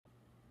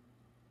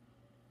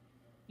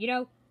You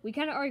know, we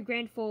kind of are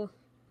grateful.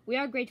 We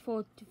are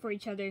grateful for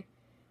each other,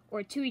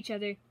 or to each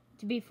other,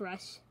 to be for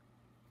us.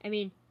 I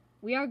mean,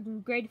 we are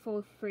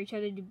grateful for each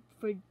other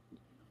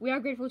we are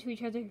grateful to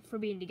each other for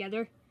being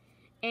together,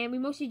 and we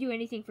mostly do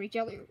anything for each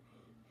other.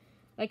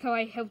 Like how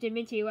I helped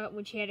Minty out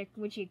when she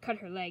had cut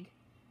her leg.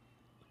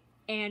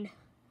 And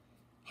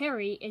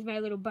Harry is my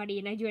little buddy,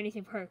 and I do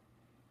anything for her.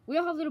 We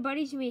all have little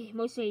buddies, and we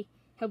mostly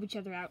help each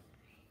other out.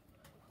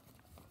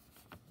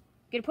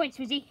 Get a point,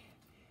 Swizzy.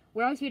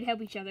 We're always here to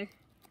help each other.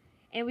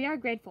 And we are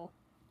grateful.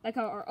 Like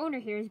how our owner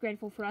here is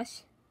grateful for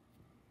us.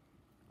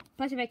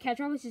 Plus, I bet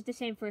Catropolis is the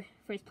same for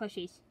his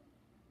plushies.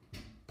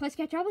 Plus,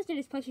 Catropolis and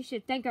his plushies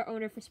should thank our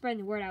owner for spreading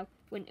the word out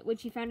when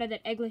she found out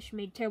that Egglish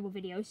made terrible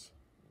videos.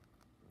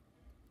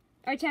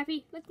 Alright,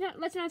 Taffy,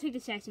 let's not take the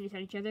sassiness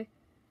at each other.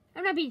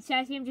 I'm not being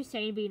sassy, I'm just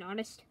saying, being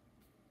honest.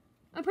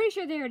 I'm pretty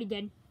sure they already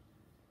did.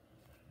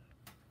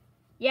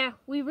 Yeah,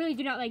 we really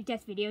do not like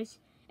death videos,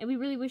 and we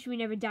really wish we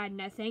never died in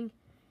that thing.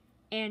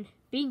 And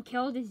being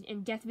killed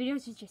in death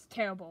videos is just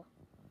terrible.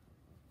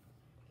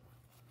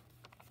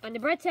 On the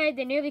bright side,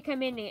 they nearly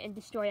come in and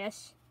destroy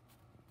us.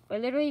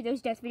 But literally,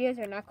 those death videos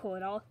are not cool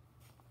at all.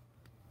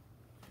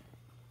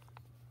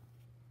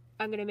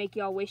 I'm gonna make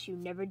y'all wish you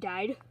never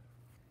died.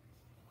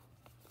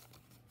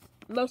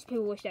 Most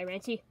people wish that,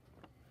 Rancy.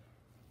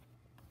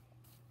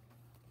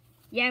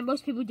 Yeah,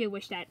 most people do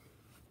wish that.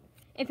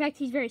 In fact,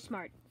 he's very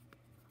smart.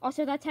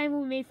 Also, that time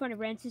when we made fun of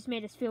Rancis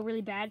made us feel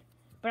really bad.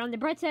 But on the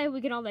bright side,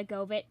 we can all let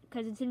go of it,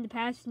 because it's in the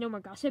past, no more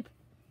gossip.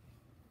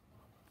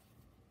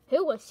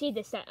 Who will see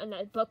this on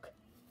that book?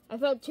 I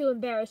felt too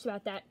embarrassed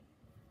about that.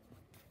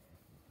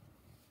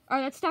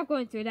 Alright, let's stop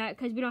going through that,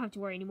 because we don't have to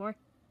worry anymore.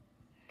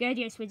 Good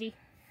idea, Swizzy.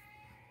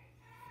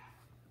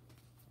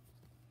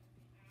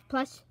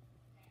 Plus,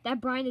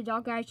 that Brian the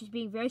dog guy is just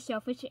being very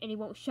selfish, and he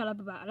won't shut up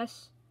about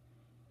us.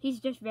 He's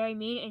just very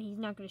mean, and he's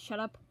not going to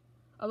shut up,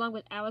 along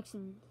with Alex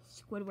and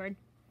Squidward.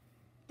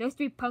 Those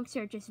three punks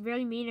are just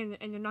very mean,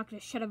 and they're not going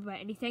to shut up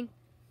about anything.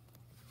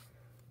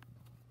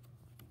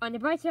 On the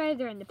bright side,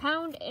 they're in the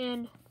pound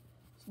and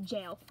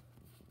jail.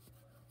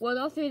 Well,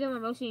 all three of them are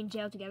mostly in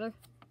jail together.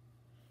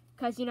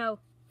 Because, you know,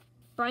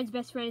 Brian's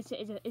best friend is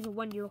a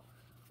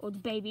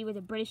 1-year-old baby with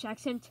a British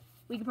accent.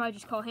 We could probably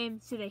just call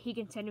him so that he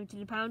can send him to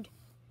the pound.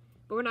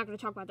 But we're not going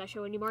to talk about that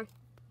show anymore.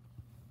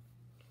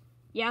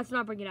 Yeah, let's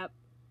not bring it up.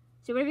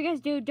 So whatever you guys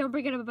do, don't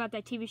bring it up about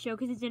that TV show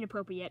because it's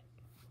inappropriate.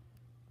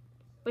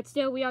 But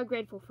still, we are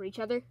grateful for each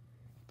other.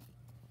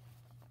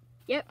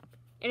 Yep.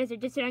 And as I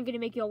just said, I'm going to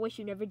make you all wish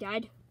you never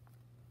died.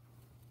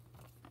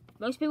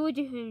 Most people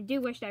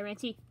do wish that,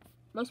 Rancy.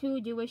 Most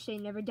people do wish they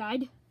never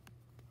died.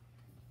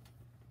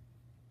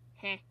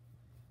 Heh.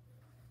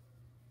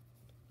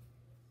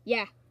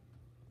 Yeah.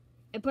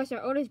 And plus,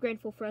 our owner's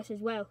grateful for us as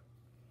well.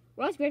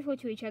 We're always grateful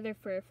to each other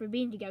for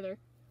being together.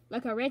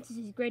 Like how Rancis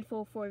is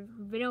grateful for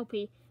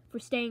Vanellope for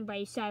staying by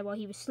his side while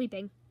he was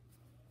sleeping.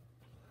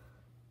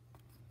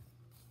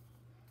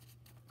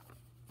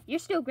 You're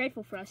still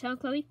grateful for us, huh,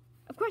 Chloe?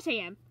 Of course I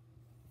am.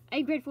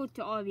 I'm grateful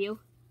to all of you.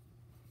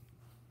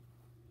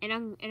 And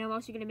I'm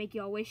also gonna make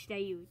you all wish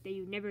that you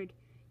never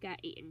got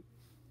eaten.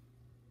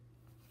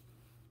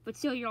 But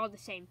still, you're all the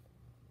same.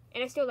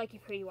 And I still like you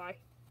for who you are.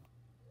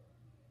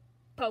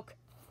 Poke.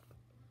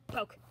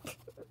 Poke.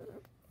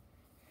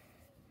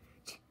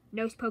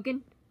 Nose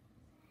poking.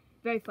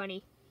 Very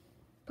funny.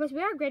 Plus,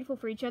 we are grateful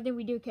for each other, and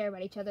we do care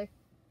about each other.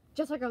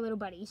 Just like our little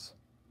buddies.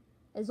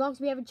 As long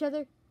as we have each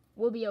other,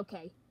 we'll be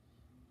okay.